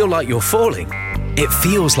doesn't feel like you're falling. It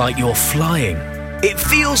feels like you're flying. It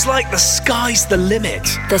feels like the sky's the limit.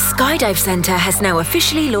 The Skydive Centre has now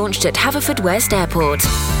officially launched at Haverfordwest Airport.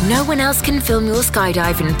 No one else can film your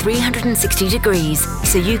skydive in 360 degrees,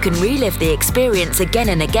 so you can relive the experience again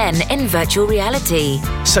and again in virtual reality.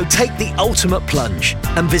 So take the ultimate plunge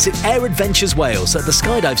and visit Air Adventures Wales at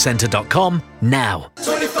theskydivecentre.com now.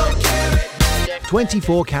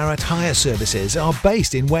 24 Carat Hire Services are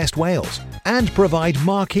based in West Wales and provide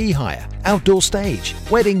marquee hire, outdoor stage,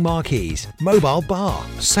 wedding marquees, mobile bar,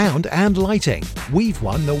 sound and lighting. We've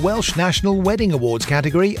won the Welsh National Wedding Awards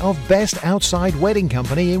category of Best Outside Wedding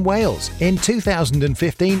Company in Wales in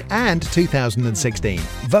 2015 and 2016,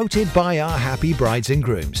 voted by our happy brides and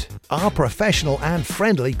grooms. Our professional and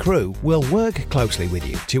friendly crew will work closely with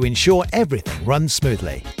you to ensure everything runs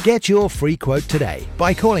smoothly. Get your free quote today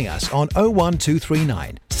by calling us on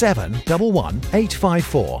 01239 711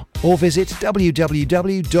 854 or visit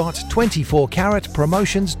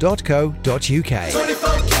www.24caratpromotions.co.uk.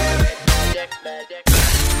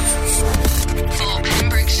 For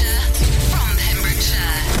Pembrokeshire, from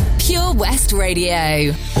Pembrokeshire, Pure West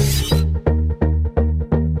Radio.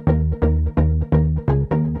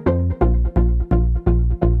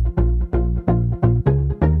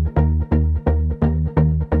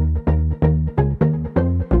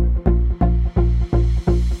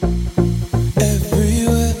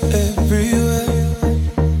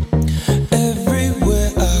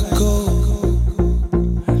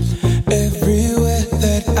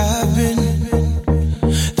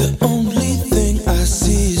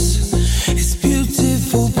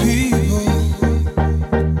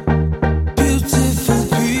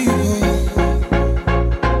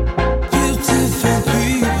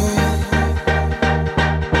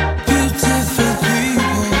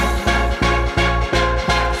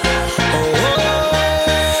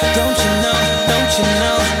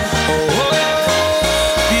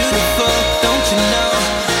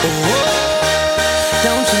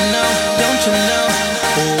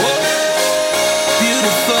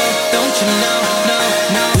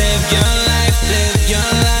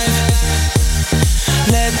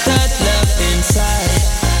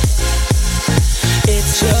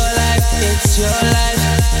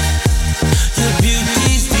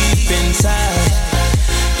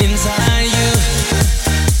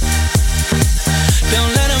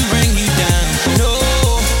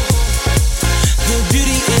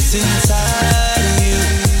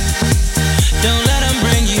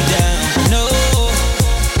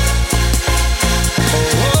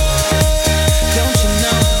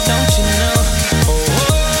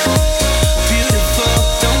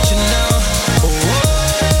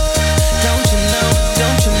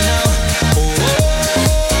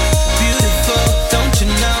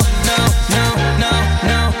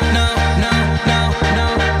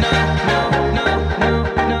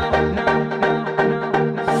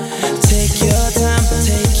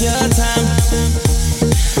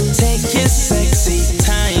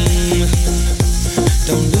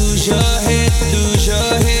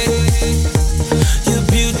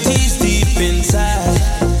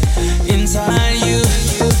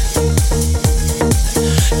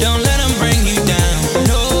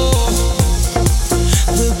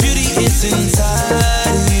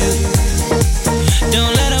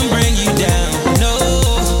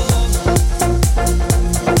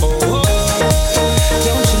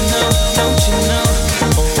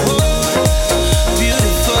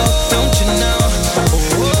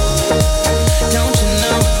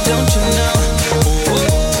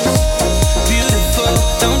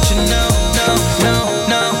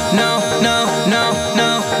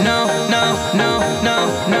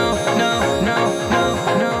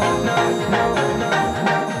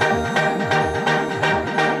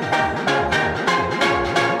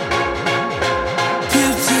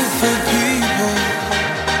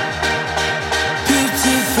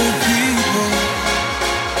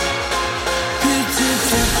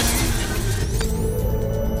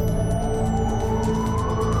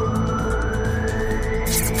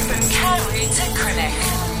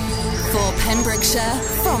 Pembrokeshire,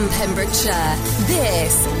 from Pembrokeshire,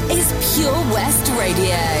 this is Pure West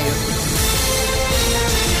Radio.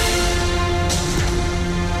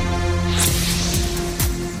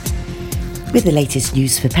 With the latest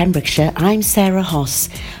news for Pembrokeshire, I'm Sarah Hoss.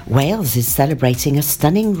 Wales is celebrating a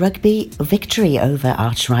stunning rugby victory over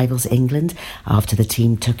arch-rivals England after the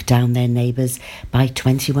team took down their neighbours by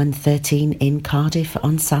 21-13 in Cardiff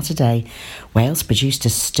on Saturday. Wales produced a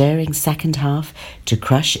stirring second half to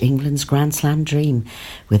crush England's Grand Slam dream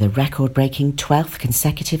with a record-breaking 12th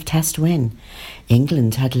consecutive Test win.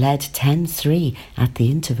 England had led 10-3 at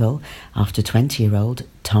the interval after 20-year-old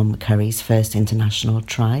Tom Curry's first international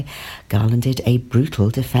try garlanded a brutal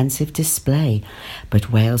defensive display,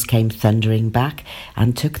 but Wales came thundering back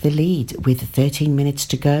and took the lead with 13 minutes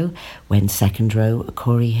to go when second row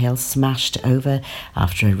Corey Hill smashed over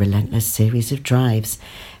after a relentless series of drives.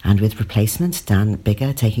 And with replacement Dan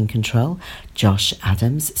Biggar taking control, Josh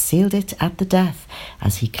Adams sealed it at the death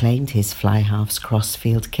as he claimed his fly-half's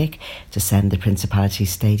crossfield kick to send the Principality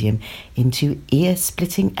Stadium into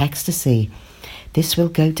ear-splitting ecstasy. This will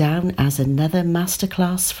go down as another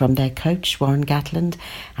masterclass from their coach Warren Gatland,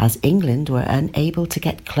 as England were unable to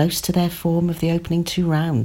get close to their form of the opening 2 rounds.